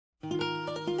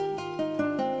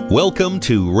Welcome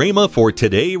to Rhema for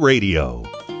Today Radio.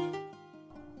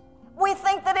 We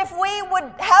think that if we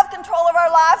would have control of our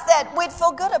life, that we'd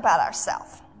feel good about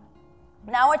ourselves.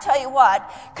 Now, I want to tell you what,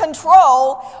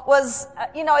 control was,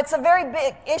 it's a very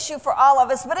big issue for all of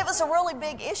us, but it was a really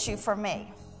big issue for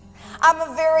me. I'm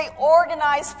a very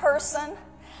organized person.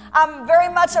 I'm very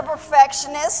much a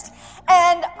perfectionist,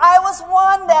 and I was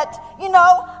one that,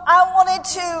 I wanted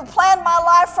to plan my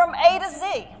life from A to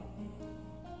Z.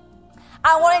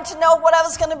 I wanted to know what I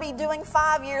was going to be doing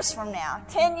 5 years from now,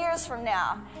 10 years from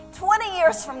now, 20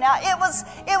 years from now. It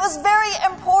was very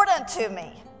important to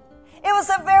me. It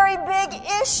was a very big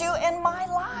issue in my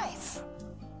life.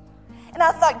 And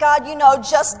I thought, God,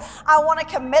 I want to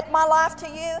commit my life to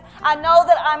you. I know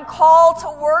that I'm called to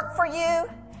work for you,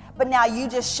 but now you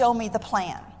just show me the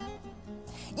plan.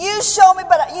 You show me,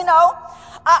 but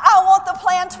I want the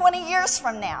plan 20 years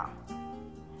from now.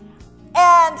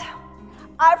 And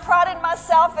I prided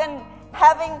myself in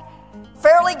having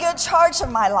fairly good charge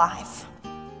of my life.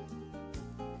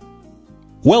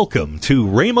 Welcome to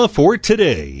Rhema for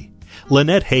Today.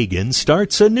 Lynette Hagin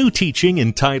starts a new teaching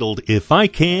entitled, If I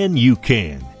Can, You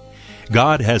Can.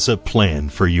 God has a plan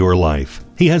for your life.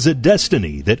 He has a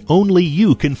destiny that only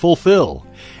you can fulfill.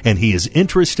 And He is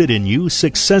interested in you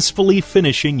successfully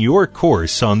finishing your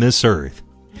course on this earth.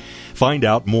 Find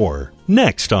out more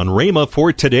next on Rhema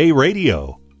for Today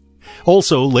Radio.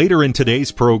 Also, later in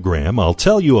today's program, I'll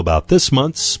tell you about this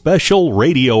month's special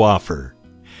radio offer.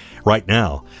 Right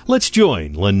now, let's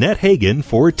join Lynette Hagin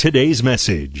for today's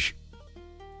message.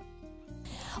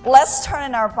 Let's turn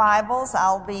in our Bibles.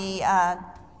 I'll be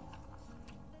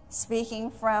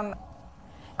speaking from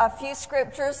a few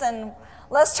scriptures, and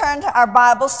let's turn to our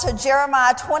Bibles to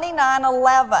Jeremiah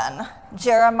 29:11.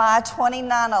 Jeremiah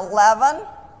 29:11.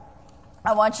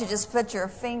 I want you to just put your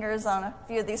fingers on a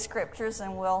few of these scriptures,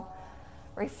 and we'll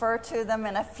refer to them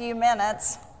in a few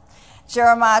minutes.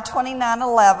 Jeremiah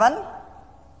 29:11.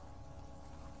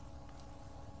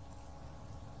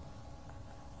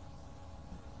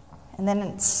 And then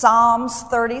in Psalms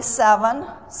 37,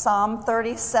 Psalm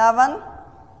 37.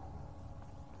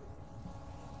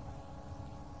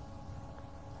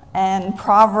 And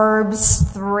Proverbs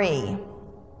 3.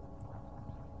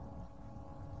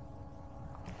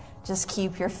 Just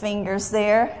keep your fingers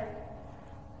there.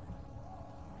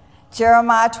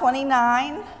 Jeremiah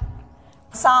 29,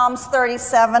 Psalms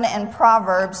 37, and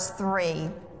Proverbs 3.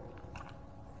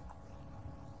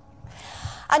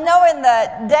 I know in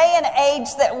the day and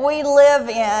age that we live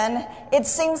in, it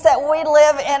seems that we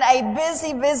live in a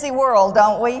busy, busy world,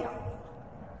 don't we?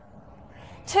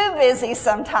 Too busy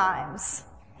sometimes.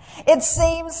 It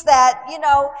seems that,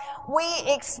 we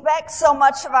expect so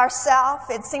much of ourselves.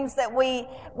 It seems that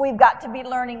we've got to be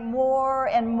learning more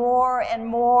and more and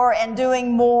more and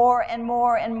doing more and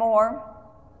more and more.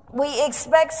 We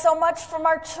expect so much from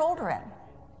our children.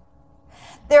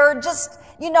 There are just,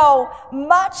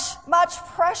 much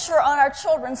pressure on our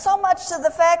children, so much to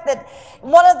the fact that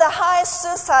one of the highest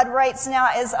suicide rates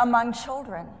now is among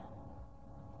children.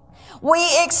 We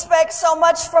expect so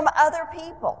much from other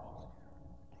people.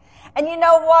 And you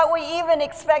know what? We even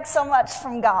expect so much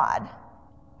from God.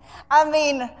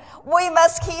 We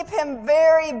must keep Him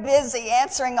very busy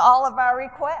answering all of our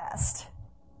requests.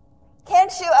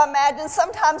 Can't you imagine?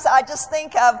 Sometimes I just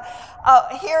think of,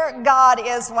 here God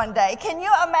is one day. Can you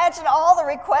imagine all the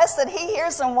requests that He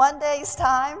hears in one day's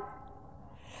time?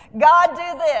 God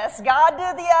do this, God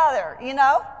do the other,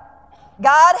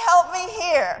 God help me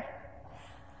here.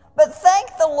 But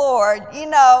thank the Lord,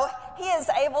 He is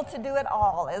able to do it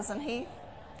all, isn't He?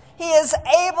 He is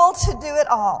able to do it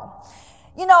all.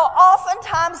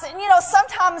 Oftentimes,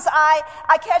 sometimes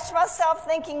I catch myself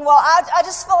thinking, well, I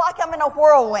just feel like I'm in a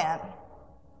whirlwind.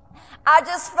 I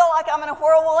just feel like I'm in a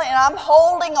whirlwind and I'm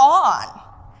holding on.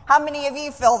 How many of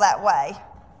you feel that way?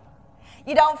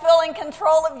 You don't feel in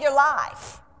control of your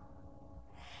life.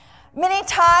 Many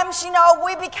times,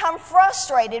 we become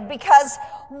frustrated because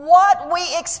what we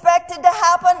expected to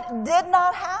happen did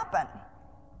not happen.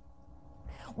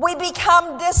 We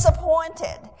become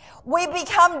disappointed. We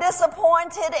become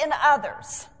disappointed in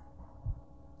others.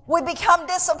 We become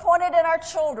disappointed in our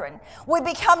children. We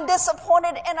become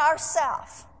disappointed in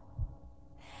ourselves.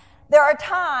 There are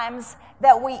times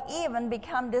that we even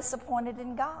become disappointed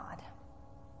in God.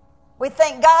 We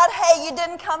think, God, hey, you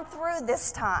didn't come through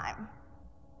this time.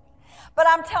 But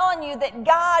I'm telling you that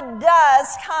God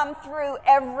does come through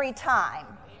every time.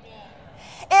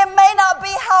 It may not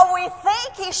be how we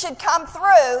think He should come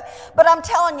through, but I'm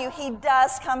telling you, He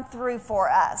does come through for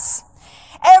us.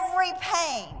 Every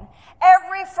pain,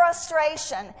 every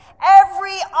frustration,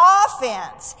 every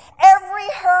offense, every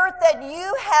hurt that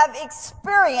you have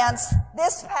experienced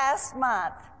this past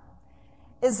month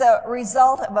is a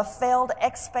result of a failed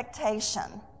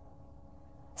expectation.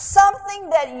 Something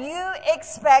that you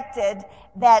expected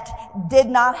that did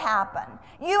not happen.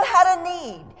 You had a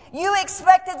need. You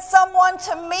expected someone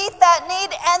to meet that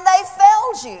need and they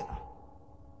failed you.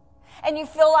 And you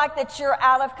feel like that you're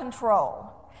out of control.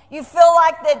 You feel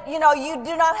like that, you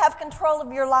do not have control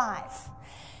of your life.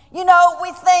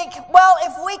 We think, well,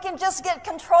 if we can just get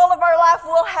control of our life,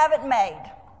 we'll have it made.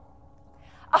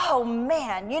 Oh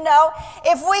man,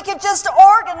 if we could just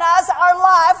organize our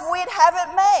life, we'd have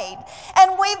it made.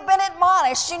 And we've been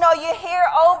admonished, you hear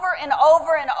over and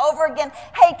over and over again,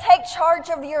 hey, take charge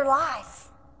of your life.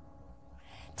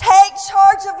 Take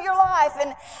charge of your life.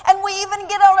 And we even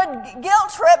get on a guilt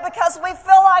trip because we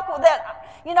feel like that,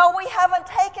 we haven't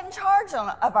taken charge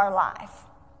of our life.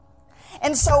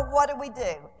 And so what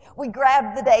do? We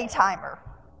grab the day timer.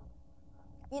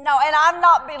 And I'm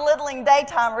not belittling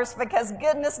daytimers because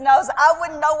goodness knows I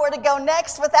wouldn't know where to go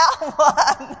next without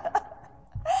one.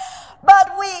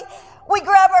 But we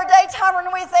grab our day timer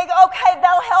and we think, okay,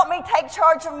 that'll help me take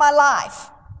charge of my life.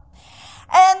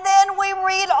 And then we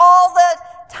read all the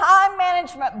time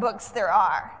management books there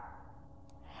are.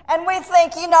 And we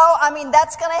think,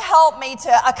 that's going to help me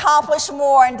to accomplish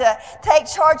more and to take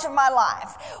charge of my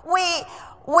life.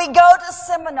 We go to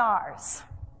seminars.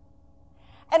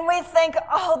 And we think,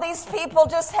 these people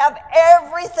just have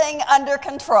everything under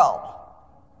control.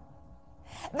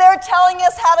 They're telling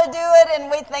us how to do it, and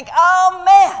we think, oh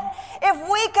man, if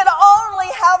we could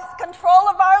only have control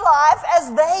of our life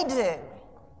as they do.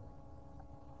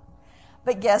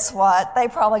 But guess what? They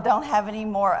probably don't have any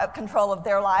more control of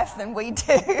their life than we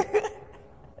do.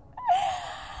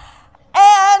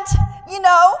 And,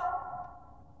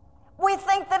 we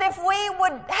think that if we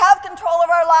would have control of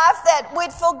our life, that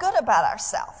we'd feel good about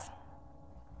ourselves.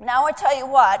 Now, I tell you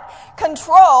what,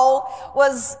 control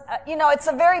was, it's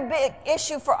a very big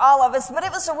issue for all of us, but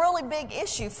it was a really big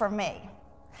issue for me.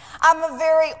 I'm a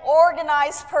very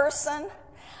organized person.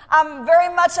 I'm very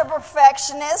much a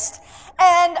perfectionist.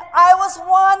 And I was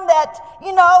one that,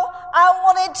 I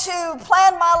wanted to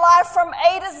plan my life from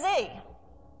A to Z.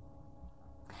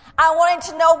 I wanted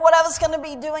to know what I was going to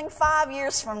be doing 5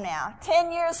 years from now,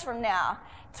 10 years from now,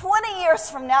 20 years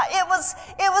from now. It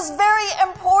was very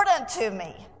important to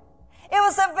me. It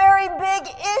was a very big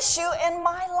issue in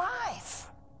my life.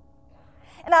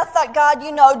 And I thought, God,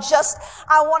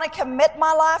 I want to commit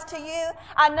my life to you.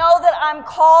 I know that I'm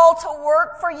called to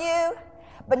work for you,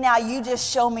 but now you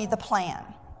just show me the plan.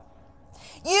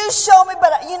 You show me,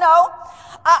 but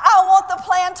I want the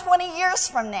plan 20 years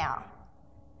from now.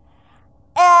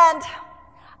 And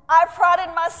I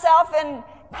prided myself in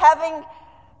having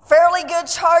fairly good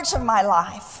charge of my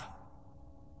life.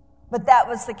 But that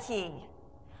was the key.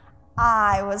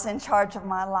 I was in charge of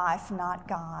my life, not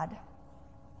God.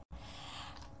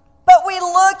 But we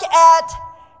look at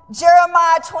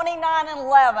Jeremiah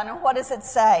 29:11, and what does it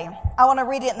say? I want to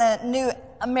read it in the New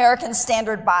American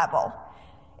Standard Bible.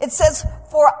 It says,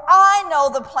 "For I know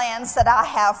the plans that I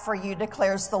have for you,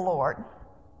 declares the Lord.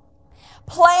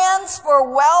 Plans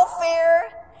for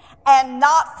welfare and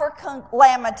not for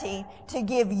calamity, to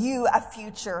give you a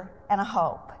future and a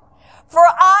hope. For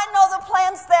I know the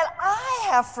plans that I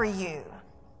have for you."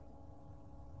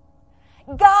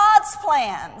 God's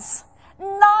plans,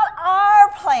 not our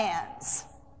plans.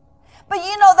 But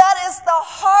that is the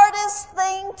hardest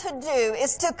thing to do,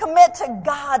 is to commit to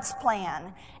God's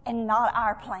plan and not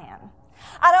our plan.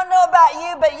 I don't know about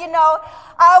you, but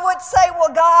I would say,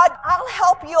 well, God, I'll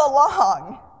help you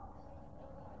along.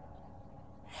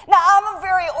 Now, I'm a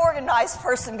very organized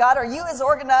person. God, are you as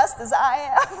organized as I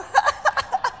am?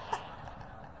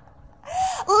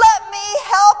 Let me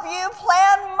help you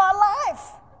plan my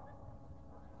life.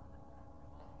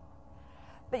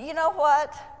 But you know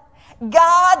what?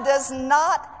 God does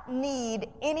not need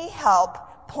any help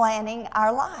planning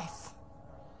our life.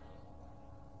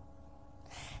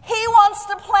 He wants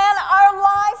to plan our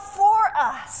life for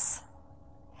us.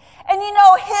 And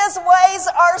His ways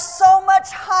are so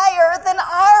much higher than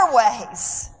our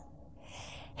ways.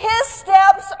 His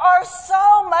steps are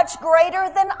so much greater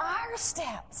than our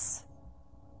steps.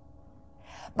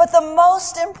 But the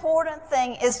most important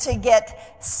thing is to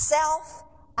get self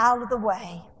out of the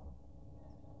way.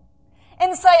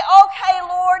 And say, okay,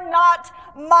 Lord, not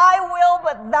my will,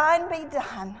 but thine be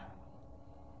done.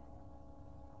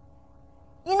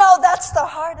 That's the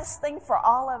hardest thing for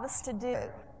all of us to do.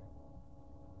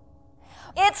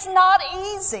 It's not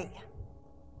easy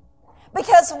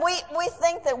because we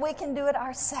think that we can do it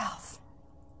ourselves.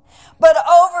 But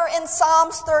over in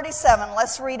Psalms 37,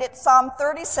 let's read it, Psalm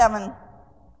 37.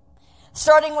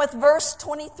 Starting with verse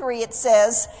 23, it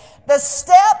says, the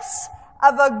steps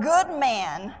of a good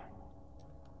man,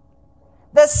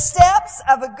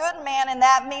 and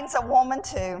that means a woman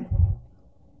too.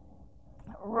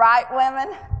 Right,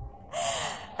 women?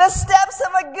 The steps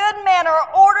of a good man are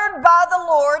ordered by the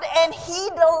Lord, and he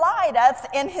delighteth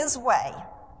in his way.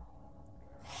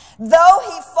 Though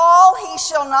he fall, he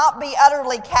shall not be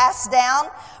utterly cast down,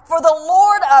 for the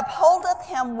Lord upholdeth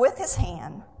him with his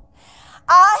hand.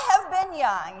 I have been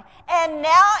young, and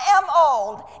now am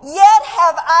old, yet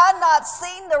have I not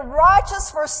seen the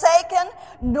righteous forsaken,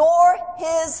 nor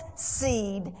his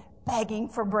seed begging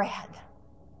for bread.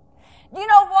 You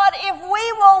know what? If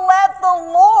we will let the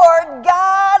Lord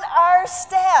guide our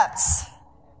steps,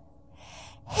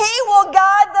 he will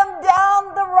guide them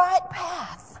down the right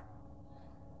path.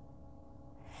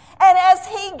 And as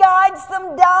he guides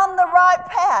them down the right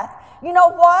path, you know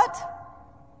what?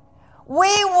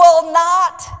 We will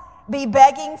not be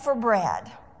begging for bread.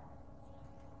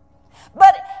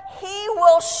 But he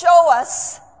will show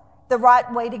us the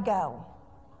right way to go.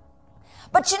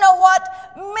 But you know what?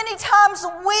 Many times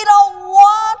we don't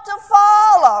want to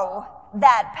follow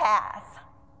that path.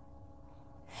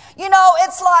 You know,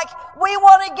 it's like we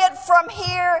want to get from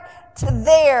here to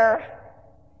there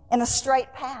in a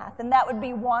straight path, and that would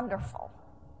be wonderful.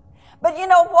 But you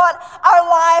know what? Our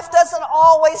life doesn't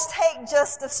always take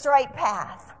just a straight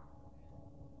path,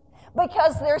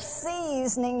 because there's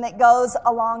seasoning that goes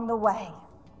along the way.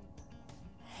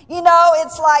 You know,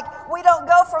 it's like we don't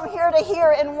go from here to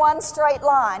here in one straight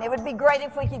line. It would be great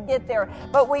if we could get there,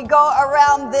 but we go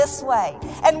around this way,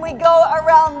 and we go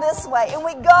around this way, and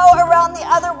we go around the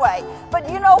other way. But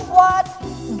you know what?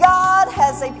 God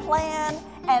has a plan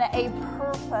and a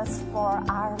purpose for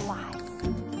our life.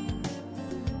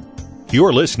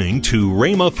 You're listening to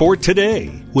Rhema for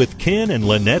Today with Ken and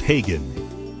Lynette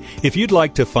Hagin. If you'd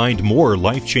like to find more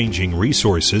life-changing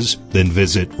resources, then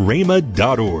visit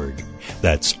rhema.org.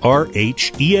 That's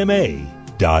RHEMA.org.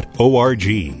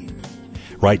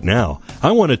 Right now,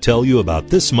 I want to tell you about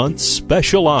this month's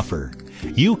special offer,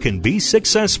 You Can Be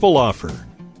Successful offer.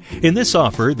 In this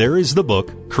offer, there is the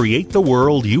book, Create the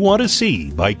World You Want to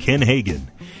See by Ken Hagin,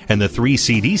 and the 3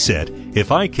 CD set,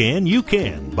 If I Can, You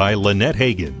Can by Lynette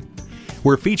Hagin.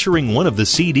 We're featuring one of the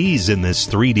CDs in this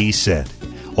 3D set.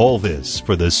 All this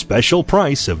for the special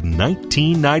price of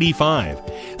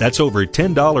 $19.95. That's over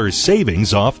 $10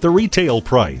 savings off the retail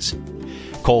price.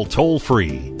 Call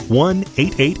toll-free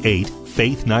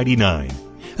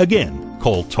 1-888-FAITH-99. Again,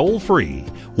 call toll-free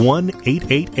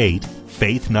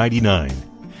 1-888-FAITH-99.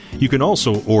 You can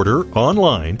also order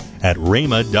online at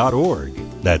rhema.org.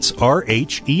 That's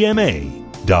RHEMA.org.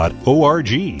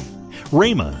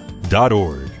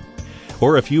 rhema.org.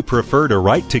 Or if you prefer to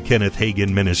write to Kenneth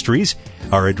Hagin Ministries,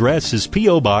 our address is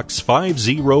P.O. Box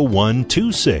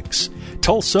 50126,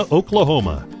 Tulsa,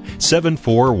 Oklahoma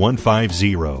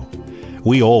 74150.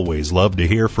 We always love to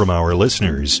hear from our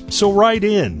listeners, so write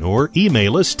in or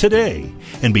email us today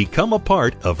and become a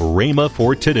part of Rhema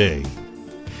for Today.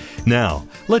 Now,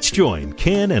 let's join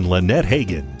Ken and Lynette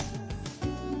Hagin.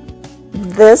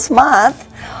 This month,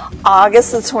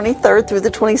 August the 23rd through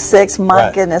the 26th,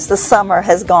 my goodness, the summer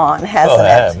has gone, hasn't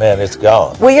it? Oh, man, it's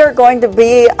gone. We are going to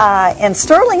be in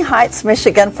Sterling Heights,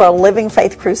 Michigan for a Living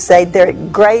Faith Crusade there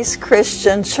at Grace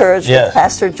Christian Church with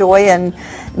Pastor Joy and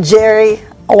Jerry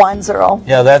Weinzierl.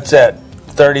 Yeah, that's at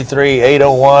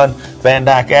 33801 Van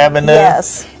Dyke Avenue.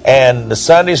 Yes. And the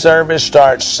Sunday service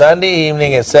starts Sunday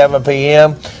evening at 7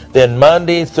 p.m., then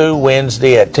Monday through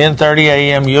Wednesday at 10:30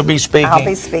 a.m. You'll be speaking. I'll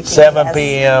be speaking. 7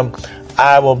 p.m.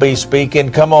 I will be speaking.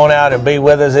 Come on out and be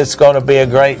with us. It's going to be a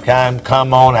great time.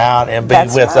 Come on out and be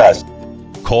with us.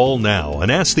 Call now and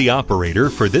ask the operator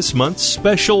for this month's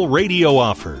special radio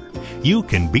offer. You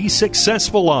Can Be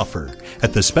Successful offer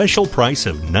at the special price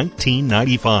of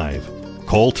 $19.95.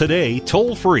 Call today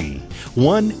toll-free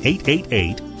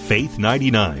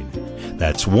 1-888-FAITH-99.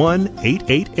 That's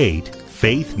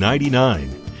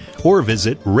 1-888-FAITH-99. Or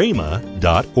visit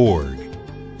rhema.org.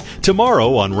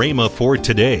 Tomorrow on Rhema for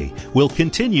Today, we'll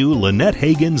continue Lynette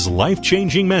Hagin's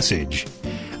life-changing message.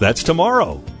 That's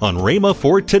tomorrow on Rhema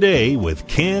for Today with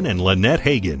Ken and Lynette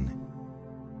Hagin.